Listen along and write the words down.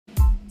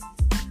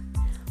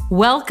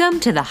Welcome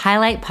to the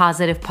Highlight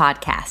Positive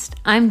Podcast.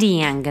 I'm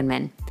Deanne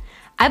Goodman.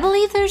 I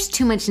believe there's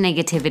too much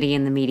negativity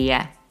in the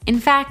media. In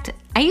fact,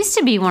 I used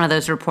to be one of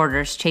those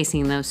reporters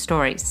chasing those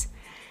stories.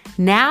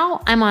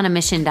 Now I'm on a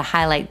mission to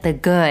highlight the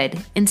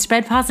good and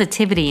spread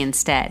positivity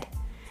instead.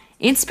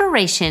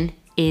 Inspiration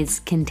is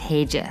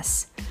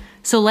contagious.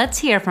 So let's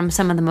hear from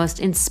some of the most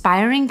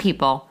inspiring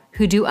people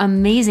who do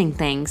amazing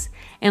things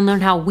and learn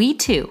how we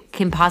too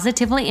can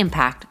positively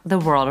impact the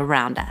world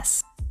around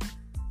us.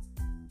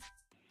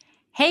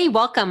 Hey,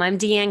 welcome. I'm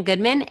Deanne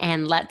Goodman,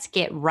 and let's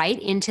get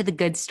right into the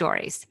good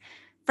stories.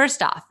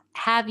 First off,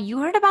 have you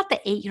heard about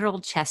the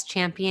 8-year-old chess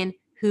champion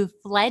who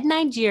fled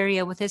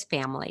Nigeria with his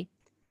family,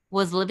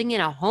 was living in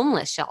a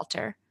homeless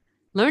shelter,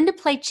 learned to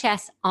play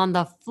chess on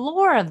the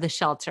floor of the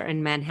shelter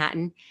in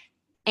Manhattan,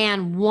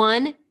 and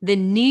won the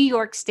New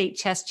York State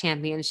Chess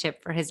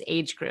Championship for his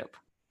age group?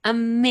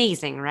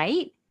 Amazing,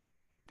 right?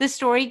 The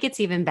story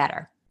gets even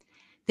better.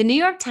 The New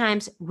York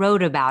Times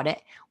wrote about it,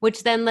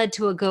 which then led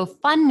to a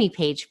GoFundMe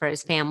page for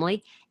his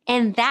family,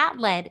 and that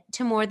led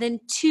to more than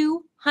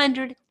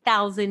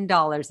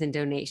 $200,000 in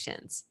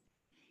donations.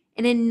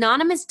 An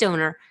anonymous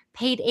donor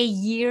paid a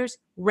year's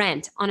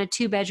rent on a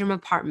 2-bedroom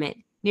apartment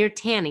near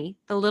Tanny,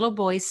 the little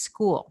boy's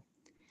school.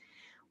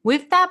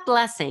 With that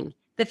blessing,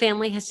 the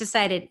family has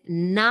decided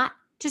not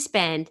to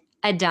spend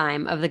a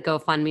dime of the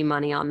GoFundMe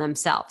money on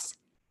themselves.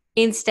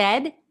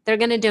 Instead, they're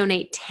going to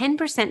donate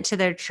 10% to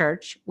their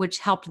church, which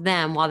helped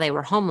them while they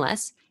were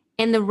homeless,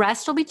 and the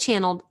rest will be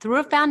channeled through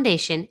a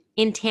foundation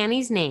in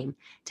Tanny's name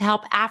to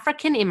help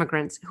African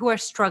immigrants who are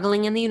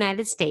struggling in the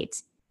United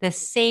States the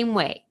same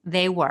way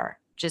they were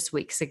just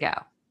weeks ago.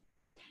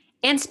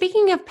 And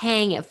speaking of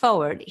paying it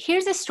forward,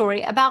 here's a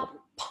story about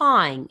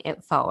pawing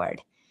it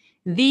forward.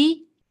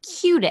 The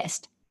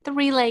cutest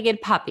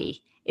 3-legged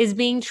puppy is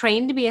being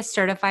trained to be a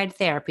certified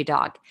therapy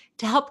dog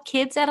to help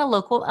kids at a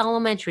local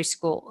elementary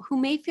school who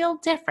may feel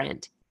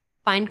different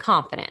find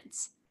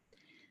confidence.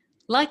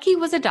 Lucky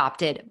was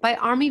adopted by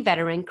Army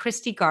veteran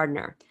Christy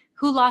Gardner,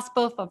 who lost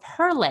both of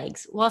her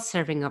legs while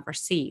serving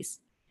overseas.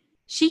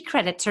 She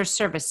credits her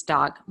service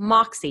dog,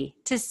 Moxie,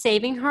 to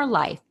saving her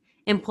life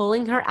and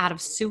pulling her out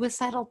of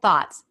suicidal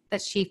thoughts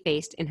that she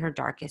faced in her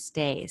darkest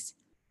days.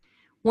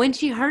 When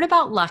she heard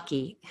about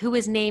Lucky, who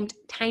was named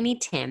Tiny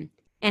Tim,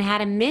 and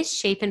had a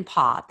misshapen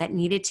paw that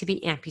needed to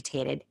be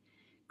amputated,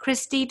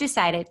 Christy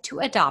decided to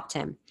adopt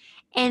him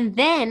and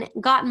then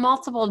got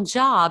multiple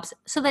jobs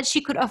so that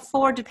she could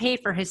afford to pay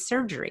for his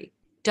surgery.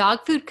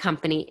 Dog food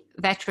company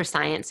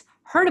VetraScience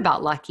heard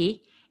about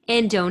Lucky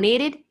and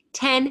donated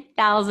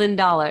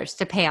 $10,000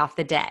 to pay off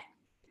the debt.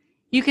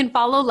 You can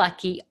follow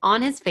Lucky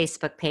on his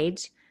Facebook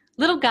page,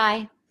 Little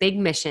Guy, Big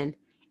Mission,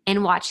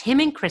 and watch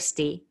him and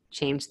Christy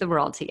change the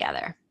world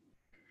together.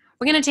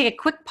 We're going to take a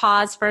quick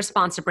pause for a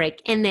sponsor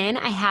break, and then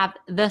I have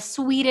the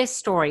sweetest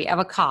story of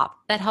a cop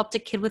that helped a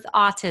kid with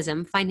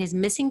autism find his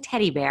missing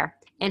teddy bear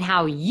and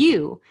how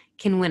you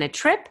can win a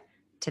trip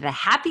to the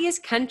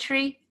happiest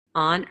country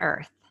on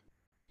earth.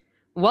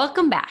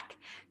 Welcome back.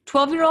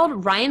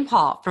 12-year-old Ryan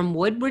Paul from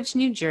Woodbridge,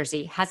 New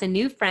Jersey has a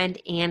new friend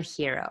and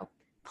hero,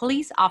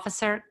 police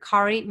officer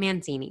Kari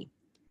Manzini.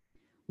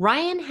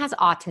 Ryan has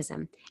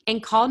autism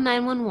and called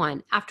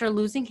 911 after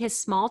losing his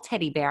small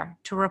teddy bear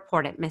to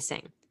report it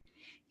missing.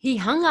 He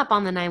hung up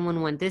on the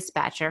 911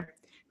 dispatcher,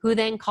 who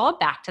then called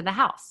back to the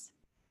house.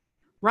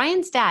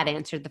 Ryan's dad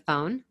answered the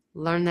phone,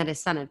 learned that his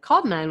son had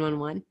called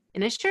 911,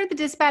 and assured the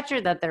dispatcher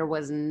that there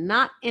was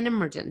not an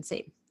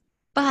emergency.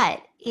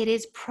 But it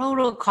is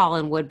protocol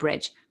in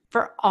Woodbridge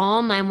for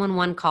all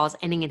 911 calls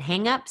ending in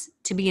hang-ups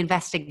to be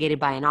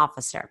investigated by an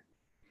officer.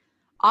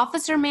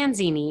 Officer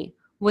Manzini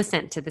was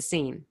sent to the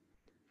scene.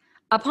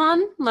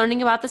 Upon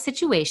learning about the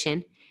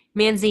situation,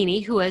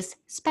 Manzini, who has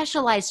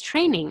specialized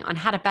training on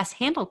how to best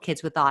handle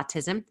kids with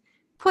autism,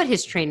 put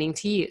his training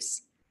to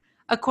use.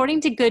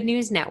 According to Good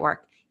News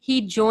Network,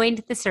 he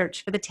joined the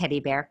search for the teddy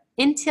bear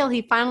until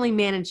he finally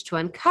managed to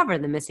uncover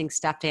the missing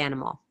stuffed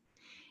animal.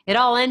 It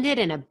all ended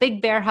in a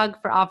big bear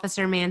hug for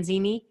Officer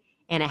Manzini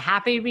and a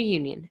happy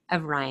reunion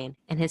of Ryan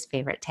and his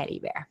favorite teddy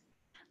bear.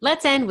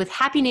 Let's end with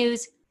happy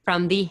news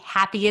from the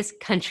happiest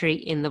country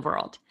in the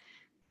world.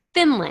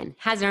 Finland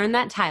has earned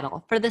that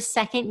title for the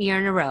second year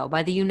in a row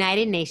by the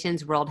United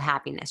Nations World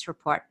Happiness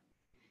Report.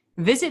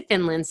 Visit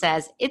Finland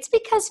says it's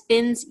because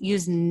Finns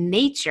use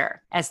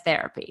nature as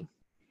therapy.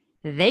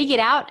 They get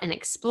out and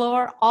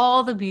explore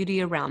all the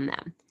beauty around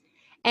them.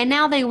 And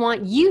now they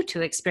want you to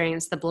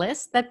experience the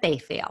bliss that they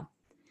feel.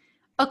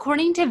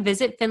 According to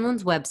Visit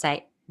Finland's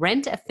website,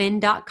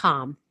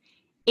 rentafin.com,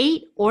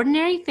 8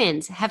 ordinary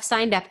Finns have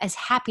signed up as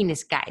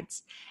happiness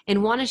guides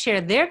and want to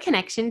share their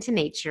connection to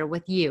nature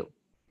with you.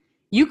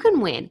 You can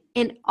win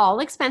an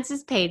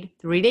all-expenses-paid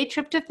 3-day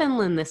trip to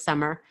Finland this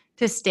summer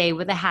to stay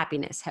with a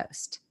happiness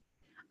host.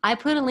 I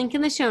put a link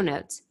in the show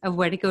notes of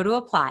where to go to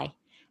apply,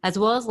 as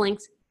well as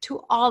links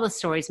to all the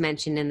stories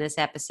mentioned in this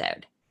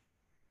episode.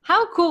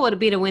 How cool would it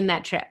be to win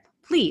that trip?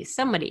 Please,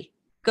 somebody,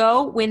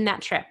 go win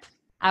that trip.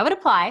 I would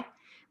apply,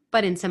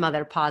 but in some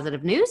other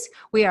positive news,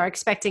 we are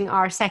expecting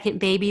our second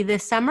baby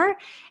this summer,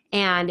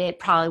 and it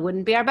probably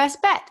wouldn't be our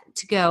best bet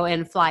to go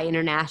and fly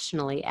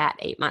internationally at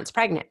 8 months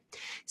pregnant.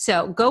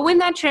 So go win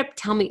that trip.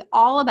 Tell me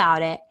all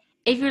about it.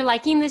 If you're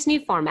liking this new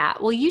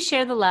format, will you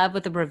share the love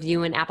with a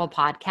review in Apple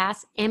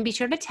Podcasts, and be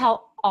sure to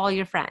tell all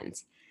your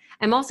friends.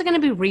 I'm also going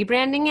to be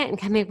rebranding it and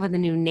coming up with a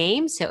new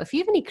name. So if you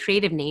have any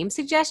creative name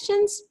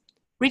suggestions,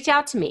 reach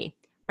out to me.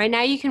 Right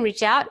now you can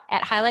reach out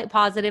at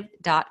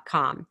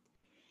highlightpositive.com.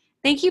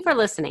 Thank you for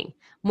listening.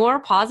 More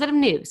positive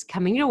news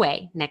coming your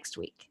way next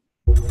week.